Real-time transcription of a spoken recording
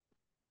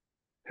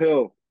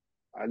Hill,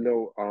 I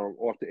know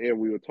off the air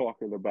we were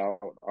talking about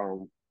a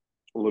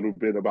little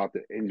bit about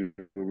the Angel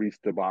Reese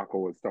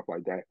debacle and stuff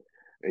like that,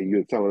 and you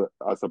were telling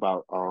us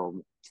about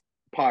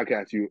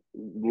podcasts you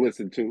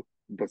listen to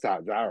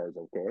besides ours,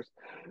 of course.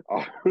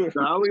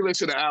 No, I only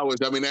listen to hours.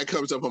 I mean, that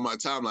comes up on my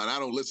timeline. I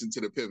don't listen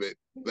to the pivot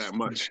that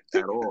much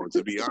at all,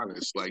 to be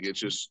honest. Like I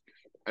just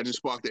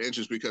sparked the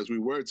interest because we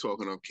were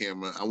talking on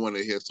camera. I wanted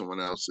to hear someone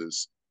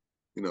else's,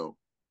 you know,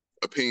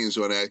 opinions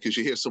on that because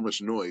you hear so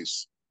much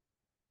noise.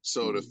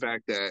 So the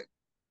fact that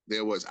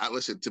I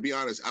listen, to be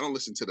honest, I don't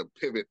listen to the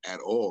pivot at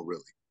all,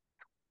 really.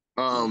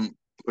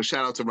 But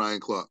shout out to Ryan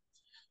Clark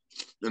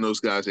and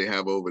those guys they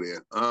have over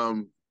there.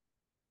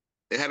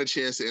 They had a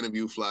chance to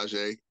interview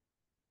Flage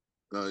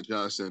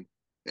Johnson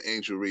and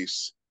Angel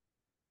Reese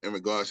in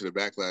regards to the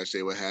backlash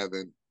they were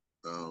having.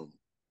 I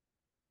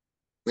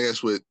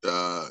guess with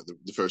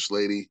the first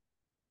lady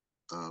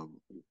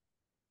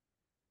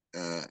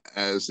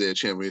as their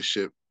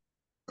championship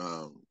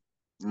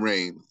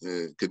reign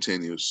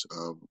continues.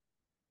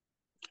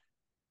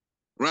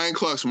 Ryan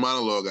Clark's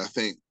monologue, I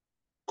think,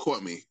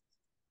 caught me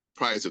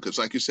prior to, because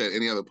like you said,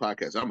 any other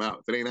podcast, I'm out.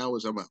 If it ain't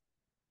ours, I'm out.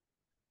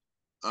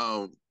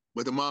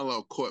 But the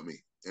monologue caught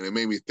me, and it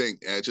made me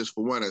think. Just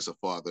for one, as a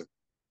father,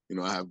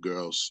 I have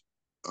girls,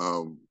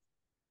 and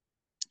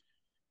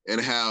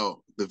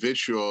how the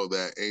vitriol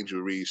that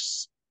Angel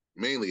Reese,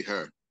 mainly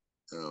her,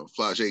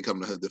 Flage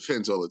come to her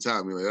defense all the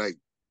time. Like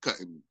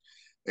cutting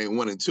ain't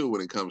 1 and 2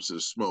 when it comes to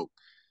the smoke.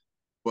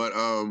 But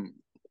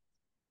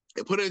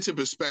it put it into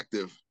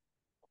perspective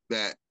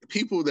that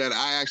people that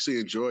I actually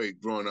enjoyed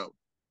growing up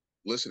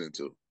listening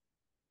to,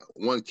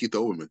 one, Keith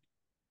Olbermann,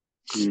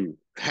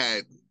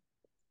 had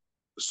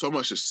so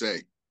much to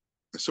say,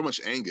 so much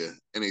anger,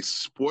 and a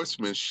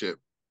sportsmanship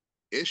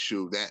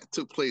issue that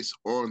took place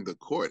on the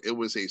court. It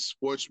was a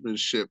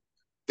sportsmanship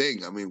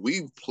thing. I mean,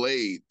 we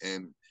played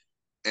and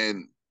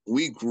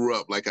we grew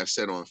up, like I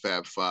said, on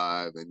Fab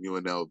Five and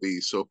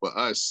UNLV. So for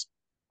us,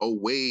 a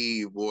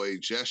wave or a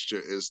gesture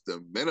is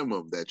the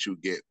minimum that you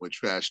get when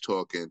trash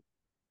talking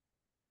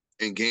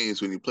in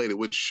games when you played it,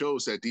 which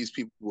shows that these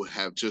people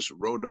have just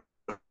wrote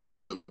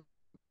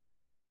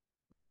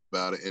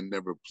about it and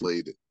never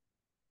played it.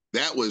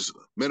 That was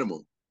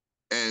minimal.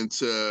 And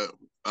to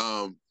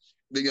the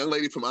young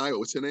lady from Iowa,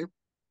 what's her name?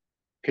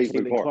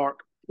 Caitlin Clark.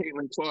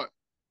 Caitlin Clark.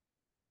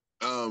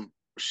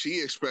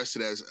 She expressed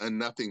it as a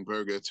nothing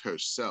burger to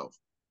herself.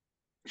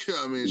 You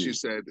know what I mean? She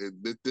said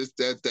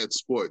that's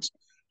sports.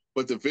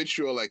 But the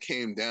vitriol that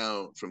came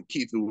down from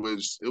Keith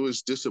it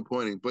was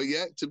disappointing. But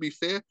yet, to be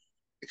fair,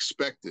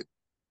 expected.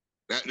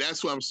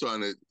 That's what I'm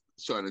starting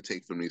to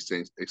take from these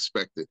things.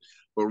 Expected.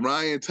 But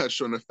Ryan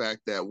touched on the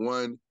fact that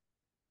one,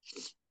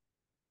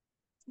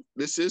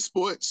 this is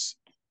sports.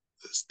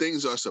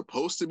 Things are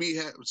supposed to be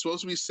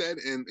said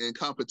in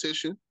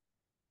competition.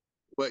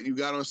 But you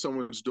got on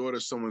someone's daughter,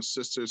 someone's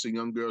sister. It's a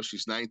young girl.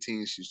 She's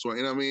 19. She's 20.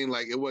 You know what I mean?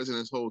 Like, it wasn't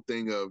this whole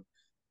thing of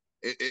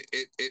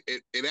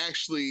it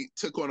actually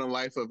took on a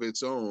life of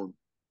its own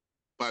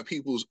by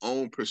people's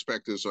own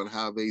perspectives on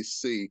how they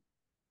see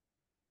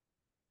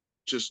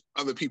just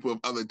other people of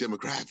other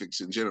demographics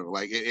in general.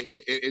 Like,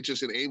 it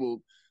just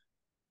enabled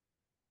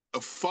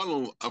a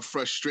funnel of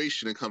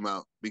frustration to come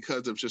out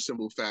because of just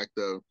simple fact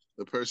of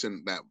the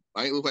person that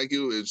might look like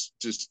you is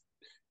just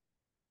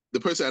the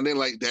person I didn't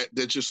like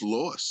that just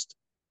lost.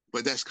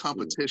 But that's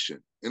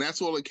competition. And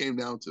that's all it came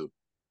down to,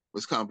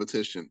 was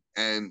competition.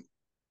 And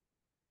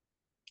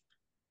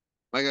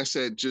like I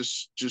said,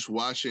 just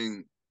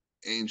watching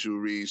Angel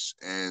Reese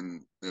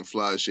and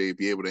Flage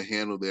be able to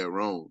handle their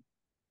own,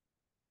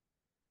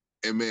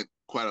 it meant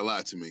quite a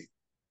lot to me.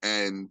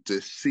 And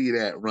to see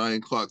that Ryan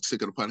Clark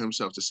took it upon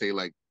himself to say,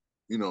 like,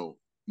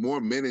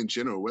 more men in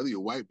general, whether you're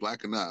white,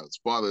 black, or not, it's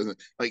father,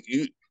 like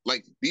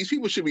these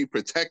people should be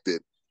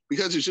protected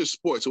because it's just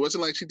sports. It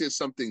wasn't like she did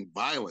something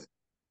violent.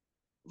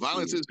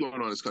 Violence is going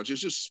on in this country.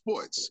 It's just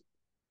sports.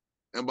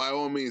 And by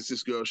all means,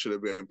 this girl should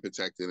have been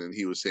protected. And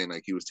he was saying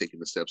like he was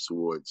taking the steps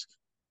towards,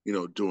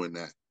 doing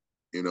that,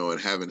 and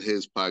having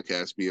his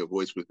podcast be a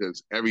voice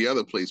because every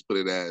other place put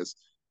it as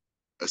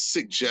a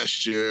sick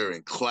gesture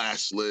and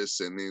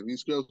classless. And then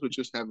these girls were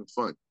just having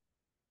fun.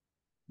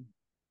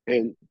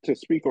 And to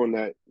speak on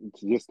that,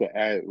 just to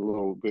add a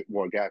little bit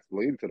more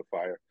gasoline to the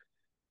fire,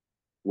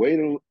 wait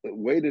till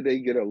they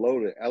get a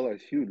load of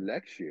LSU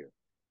next year.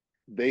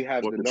 They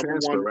have Well, the the number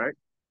transfer, one. right?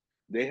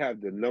 They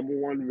have the number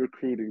one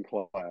recruiting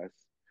class.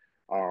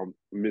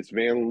 Miss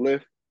Van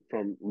Lift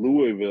from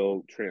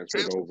Louisville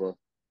transferred over,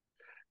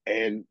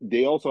 and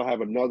they also have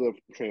another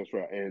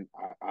transfer. And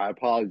I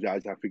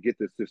apologize, I forget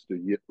the sister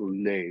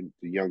name,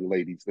 the young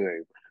lady's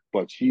name,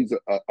 but she's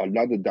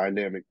another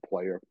dynamic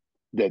player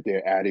that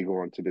they're adding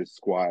on to this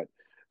squad.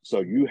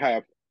 So you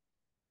have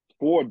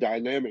 4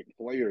 dynamic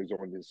players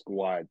on this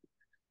squad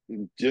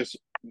just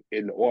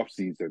in the off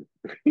season,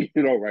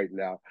 right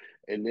now,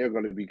 and they're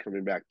going to be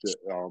coming back to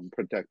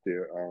protect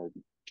their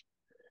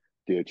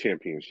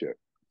championship.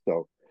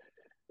 So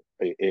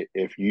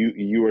if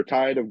you are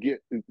tired of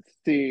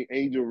seeing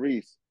Angel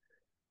Reese,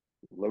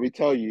 let me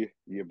tell you,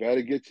 you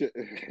better get your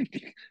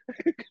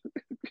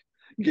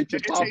Get your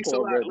It takes a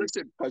popcorn lot. ready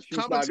Listen, because she's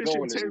not competition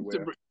going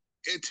anywhere.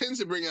 tends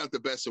to bring out the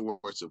best and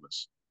worst of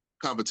us.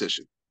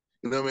 Competition.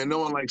 You know what I mean? No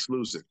one likes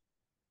losing.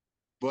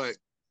 But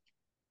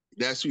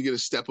that's you get a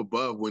step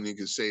above when you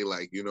can say,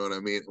 like, you know what I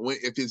mean?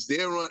 If it's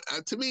there on,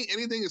 to me,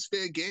 anything is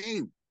fair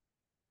game.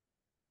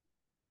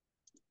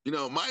 You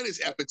know, mine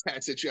is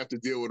epithets that you have to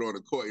deal with on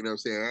the court. You know what I'm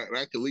saying?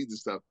 I can lead the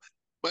stuff,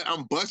 but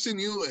I'm busting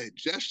you at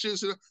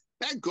gestures.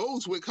 That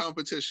goes with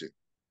competition.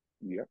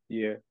 Yep.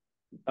 Yeah.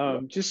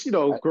 Yep. Just,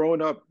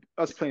 growing up,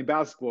 us playing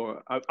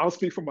basketball, I'll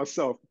speak for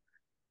myself.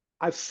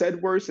 I've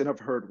said worse and I've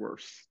heard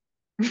worse.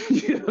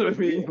 You know what I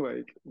mean? Yeah.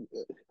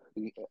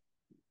 Like,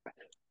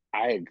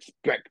 I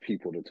expect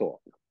people to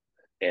talk,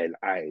 and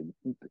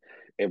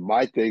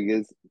my thing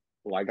is,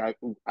 like I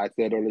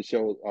said on the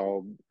show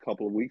a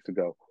couple of weeks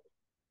ago,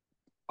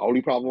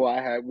 only problem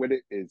I had with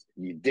it is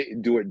you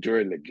didn't do it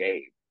during the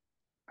game.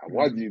 I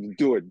wanted mhm. you to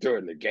do it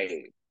during the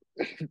game.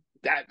 As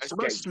That's much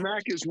gangster.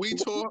 smack as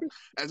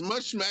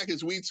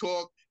we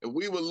talk, if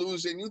we were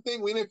losing, you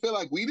think we didn't feel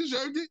like we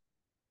deserved it?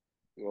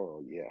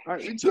 Oh yeah.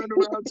 We turned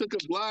around, took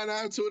a blind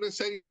eye to it, and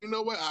said, you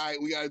know what? All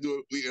right, we got to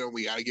do it.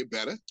 We got to get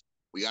better.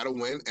 We got to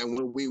win. And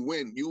when we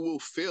win, you will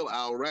feel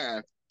our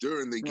wrath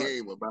during the Right.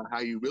 game about how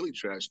you really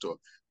trash talk.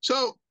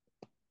 So,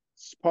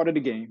 It's part of the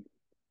game.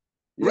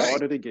 right.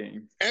 Part of the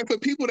game. And for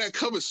people that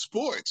cover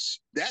sports,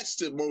 that's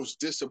the most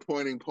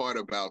disappointing part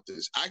about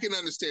this. I can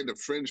understand the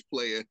fringe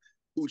player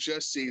who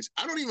just sees,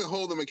 I don't even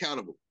hold them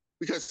accountable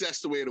because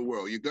that's the way of the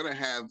world. You're going to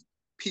have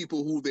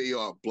people who they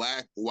are,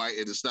 black, white,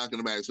 and it's not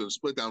going to matter. So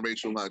split down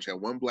racial lines. You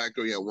have one black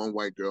girl, you have one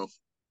white girl.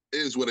 It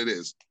is what it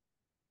is.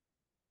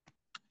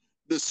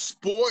 The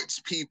sports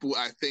people,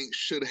 I think,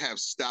 should have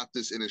stopped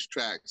this in its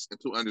tracks and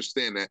to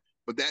understand that.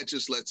 But that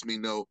just lets me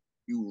know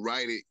you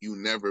write it, you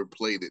never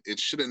played it. It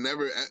should have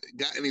never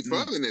got any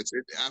further than this.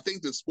 I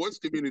think the sports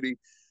community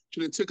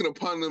should have taken it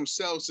upon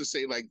themselves to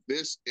say, like,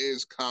 this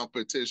is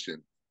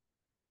competition.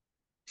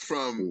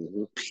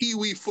 From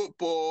pee-wee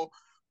football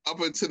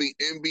up into the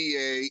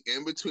NBA,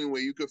 in between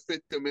where you could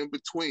fit them in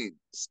between.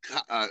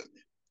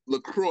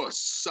 Lacrosse,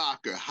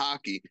 soccer,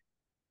 hockey.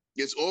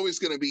 It's always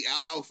going to be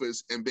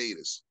alphas and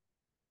betas.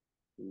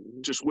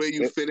 Just where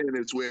you fit in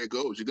is where it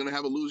goes. You're going to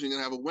have a loser, you're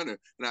going to have a winner.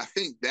 And I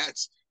think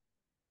that's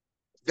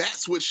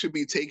what should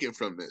be taken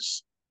from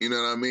this. You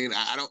know what I mean?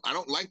 I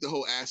don't like the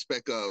whole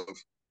aspect of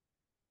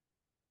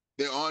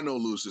there are no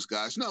losers,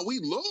 guys. No, we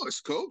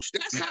lost, coach.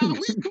 That's how we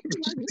like we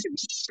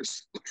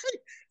lost.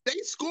 They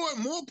scored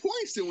more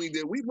points than we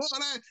did. We lost.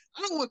 I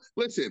don't want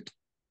listen.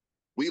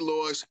 We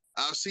lost.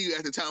 I'll see you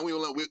at the time. We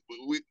go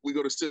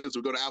to Steelers,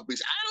 we go to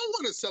Applebee's. I don't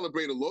want to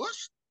celebrate a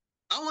loss.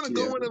 I want to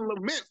go in and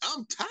lament.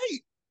 I'm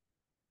tight.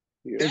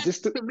 Yeah.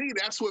 To me,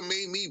 that's what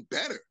made me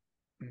better.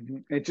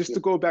 And just to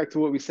go back to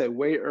what we said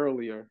way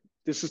earlier,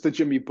 this is the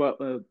Jimmy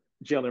Butler,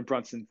 Jalen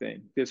Brunson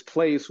thing. There's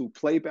players who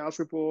play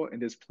basketball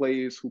and there's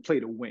players who play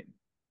to win.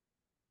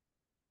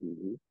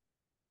 Mm-hmm.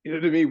 You know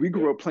what I mean? We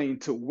grew up playing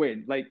to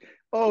win. Like,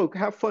 oh,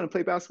 have fun and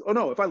play basketball. Oh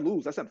no, if I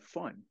lose, that's not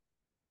fun.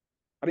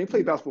 I didn't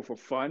play basketball for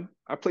fun.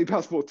 I played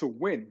basketball to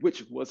win,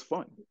 which was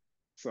fun.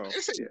 So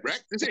this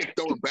ain't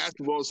throwing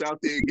basketballs out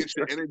there, get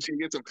your energy,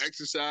 get some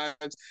exercise,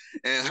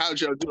 and how'd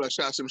y'all do? I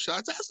shot some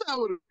shots. That's not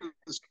what it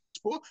is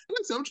for.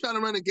 Listen, I'm trying to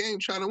run a game,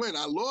 trying to win.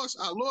 I lost.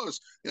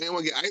 You ain't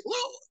want to get ice.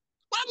 Well,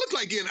 I look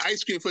like getting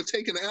ice cream for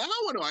taking it. I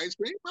don't want no ice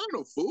cream. I don't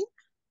know food.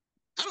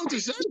 I don't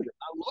deserve it.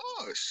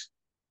 I lost.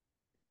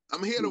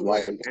 I'm here to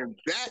win. And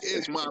that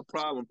is my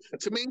problem.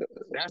 To me,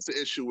 that's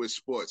the issue with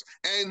sports.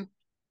 And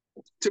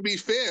to be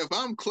fair, if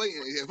I'm in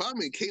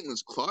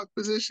Caitlin's Clark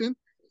position,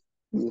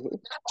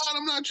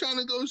 I'm not trying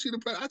to go see the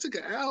press. I took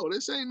an L.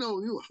 This ain't no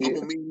you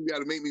humble me. You got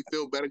to make me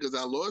feel better because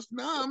I lost.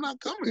 Nah, I'm not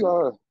coming.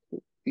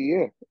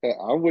 Yeah,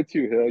 I'm with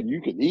you, Hell.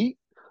 You can eat.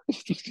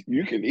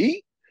 You can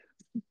eat.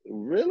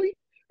 Really?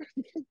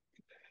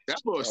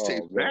 That loss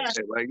tastes bad.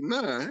 Like,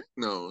 nah,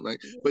 no. Like,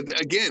 but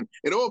again,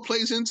 it all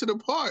plays into the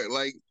part.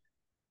 Like,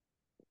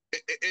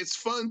 it's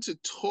fun to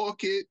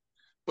talk it,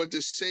 but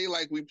to say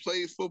like we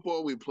played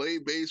football, we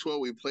played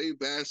baseball, we played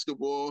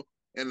basketball,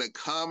 and the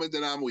common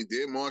denominator, we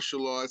did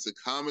martial arts. The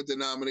common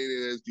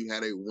denominator is you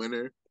had a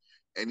winner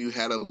and you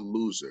had a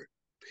loser.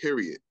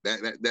 Period.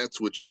 That's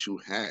what you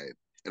had,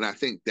 and I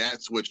think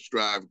that's what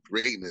drives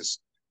greatness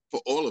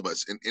for all of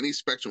us in any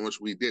spectrum which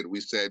we did.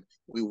 We said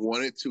we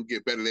wanted to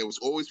get better. There was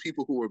always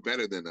people who were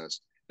better than us,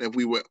 and if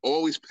we were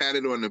always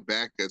patted on the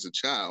back as a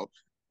child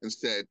and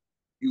said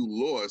you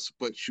lost,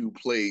 but you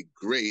played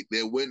great,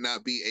 there would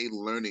not be a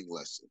learning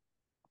lesson.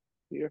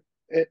 Yeah,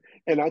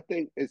 and I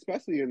think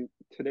especially in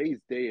today's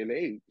day and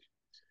age,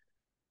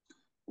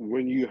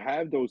 when you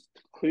have those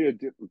clear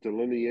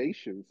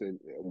delineations and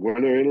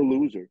winner and a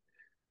loser,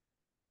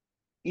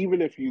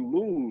 even if you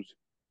lose,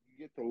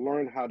 you get to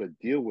learn how to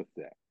deal with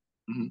that.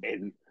 Mm-hmm.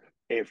 And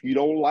if you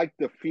don't like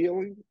the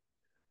feeling,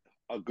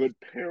 a good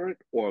parent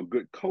or a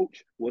good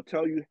coach will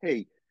tell you,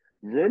 hey,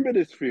 remember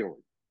this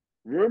feeling.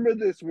 Remember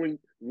this when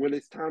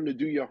it's time to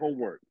do your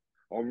homework.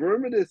 Or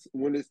remember this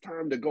when it's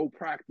time to go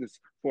practice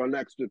for an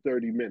extra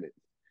 30 minutes.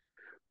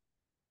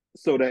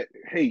 So that,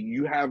 hey,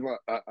 you have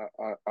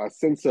a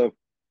sense of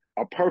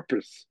a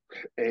purpose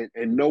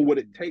and know what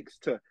it takes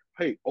to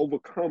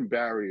overcome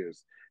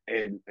barriers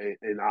and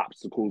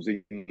obstacles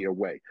in your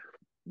way.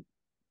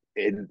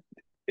 And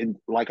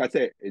like I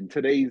said, in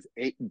today's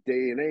day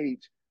and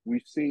age,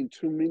 we've seen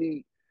too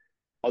many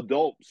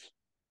adults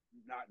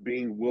not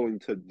being willing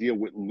to deal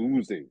with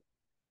losing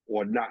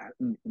or not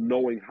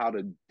knowing how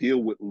to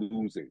deal with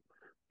losing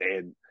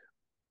and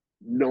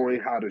knowing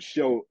how to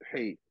show,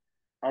 hey,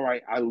 all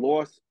right, I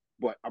lost,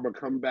 but I'm going to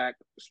come back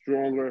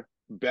stronger,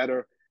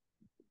 better,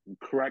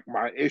 correct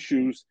my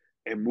issues,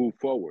 and move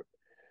forward.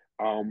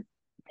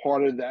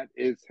 Part of that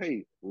is,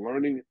 hey,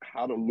 learning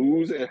how to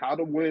lose and how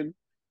to win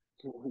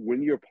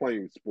when you're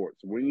playing sports,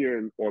 when you're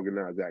in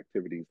organized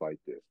activities like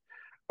this.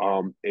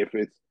 If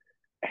it's,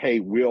 hey,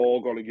 we're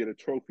all going to get a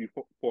trophy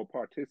for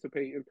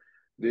participating,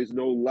 there's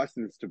no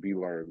lessons to be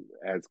learned,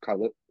 as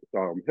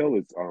Hill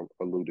is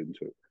alluding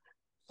to.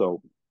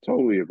 So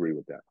totally agree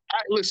with that.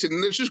 Listen,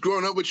 it's just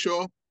growing up with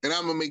y'all, and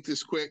I'm going to make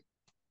this quick.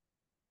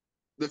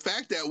 The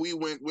fact that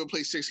we'll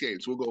play 6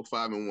 games, we'll go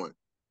 5-1,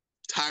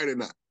 tired or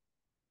not.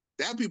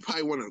 That'd be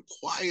probably one of the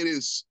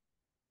quietest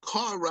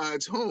car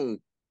rides home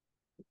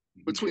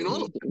between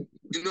all of them.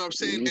 You know what I'm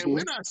saying? And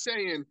we're not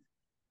saying,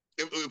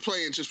 if we're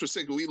playing just for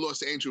sake of we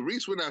lost to Angel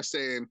Reese, we're not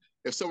saying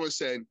if someone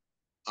said,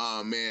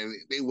 oh man,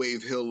 they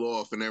waved Hill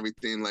off and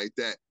everything like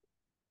that.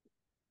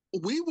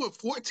 We were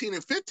 14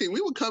 and 15.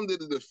 We would come to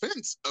the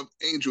defense of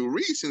Angel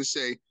Reese and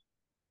say,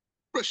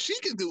 bro, she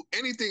can do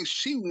anything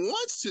she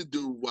wants to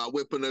do while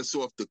whipping us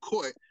off the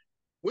court.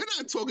 We're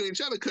not talking to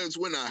each other because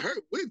we're not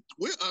hurt.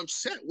 We're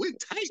upset. We're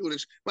tight with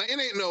it. Like,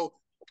 it ain't no,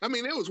 I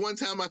mean, there was one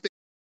time I think,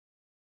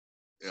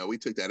 yeah, we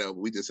took that out.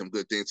 We did some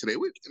good things today.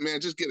 Man,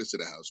 just get us to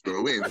the house,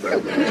 bro. We ain't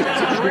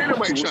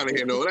nobody trying to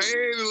hear no.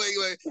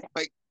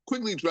 Like,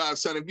 quickly drive,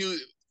 son. If you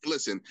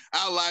listen,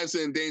 our lives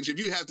are in danger. If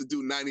you have to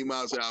do 90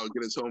 miles an hour to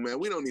get us home, man,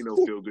 we don't need no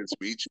feel good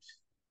speech.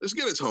 Let's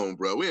get us home,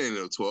 bro. We ain't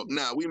no talk.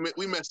 Nah, we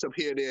messed up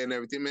here, there, and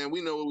everything, man. We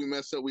know what we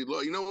messed up. We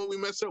lost. You know what we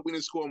messed up? We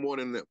didn't score more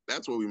than them.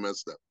 That's what we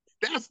messed up.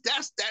 That's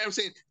I'm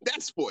saying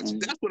that's sports.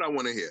 That's what I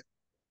want to hear.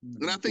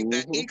 And I think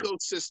that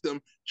ecosystem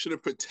should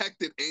have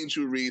protected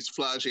Angel Reese,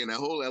 Flage, and that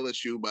whole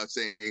LSU by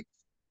saying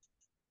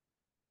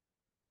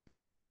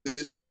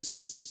this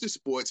is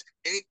sports.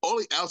 All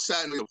the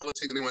outside and the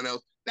politics and anyone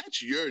else,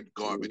 that's your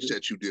garbage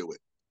that you deal with.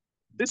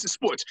 This is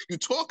sports. You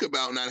talk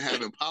about not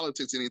having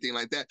politics, anything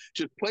like that.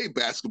 Just play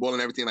basketball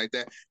and everything like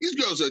that. These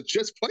girls are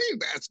just playing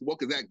basketball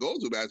because that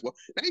goes with basketball.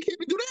 Now you can't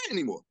even do that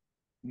anymore.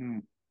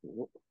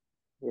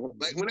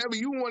 Like, whenever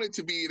you want it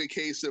to be the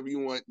case of you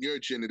want your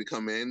agenda to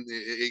come in,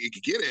 it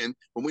could get in.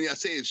 But when I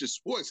say it's just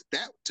sports,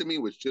 that to me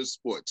was just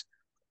sports.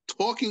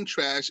 Talking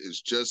trash is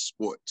just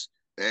sports.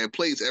 And it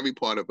plays every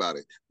part about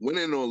it,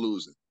 winning or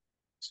losing.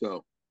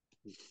 So,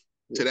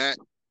 to that,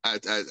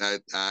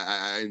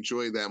 I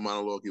enjoyed that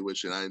monologue you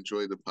wish, and I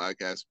enjoyed the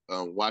podcast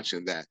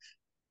watching that.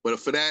 But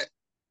for that,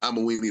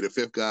 we need a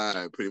fifth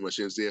guy. I pretty much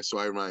ends there.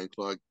 Sorry, Ryan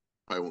Clark.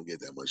 Probably won't get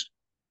that much,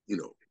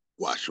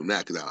 watch from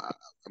that because I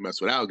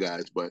mess with our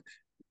guys. But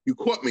you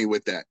caught me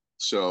with that.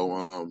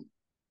 So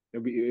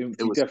we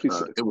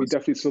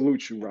definitely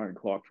salute you, Ryan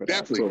Clark, for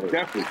that. Definitely.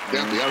 That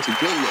was a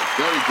good look.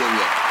 Very good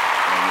look.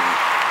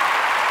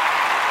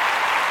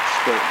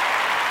 So,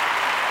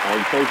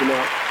 I'm closing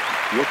out.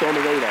 What's on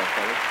the radar,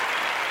 fellas?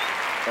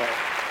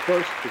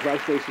 First,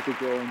 congratulations to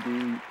Joel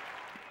Embiid,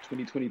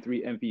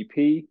 2023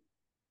 MVP.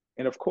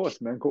 And of course,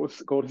 man,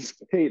 Golden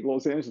State,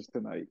 Los Angeles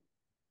tonight.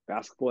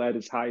 Basketball at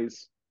its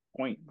highest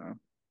point, man.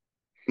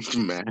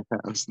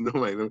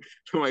 Nobody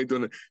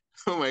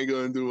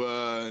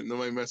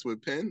mess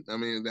with Penn. I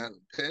mean, that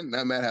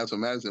Madhouse of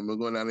Madison. We're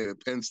going down there to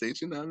Penn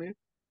Station down there.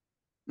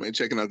 Am I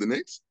checking out the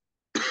Knicks?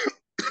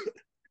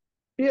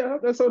 Yeah,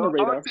 that's on the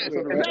radar.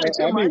 It's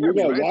in Miami.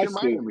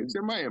 It's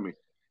in Miami.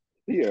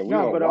 Yeah,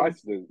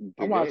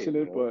 I'm watching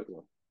it, but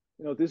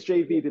this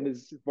JV then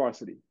is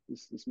varsity.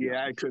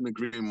 Yeah, I couldn't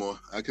agree more.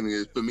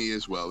 For me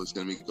as well. It's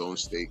going to be Golden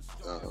State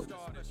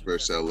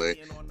versus LA.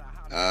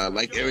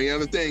 Like every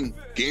other thing,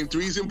 Game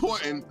 3 is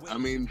important. I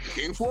mean,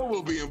 Game 4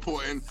 will be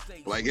important.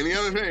 Like any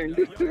other thing,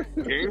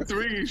 Game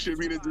 3 should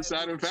be the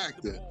deciding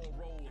factor.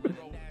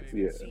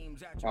 Yeah,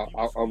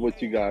 I'm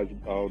with you guys.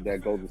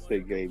 That Golden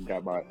State game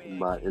got my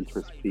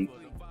interest peaked.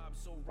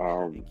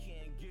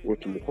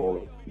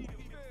 Whatchamacallit?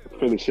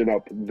 Finishing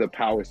up the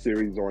Power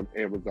series on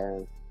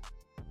Amazon.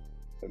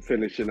 And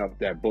finishing up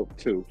that book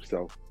too.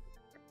 So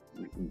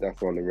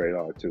that's on the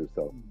radar too.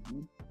 So.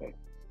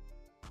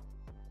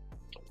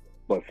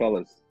 But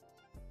fellas,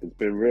 it's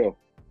been real.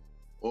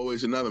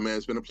 Always another, man.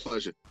 It's been a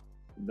pleasure.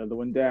 Another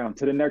one down.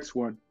 To the next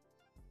one.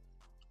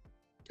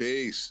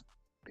 Peace.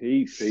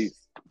 Peace.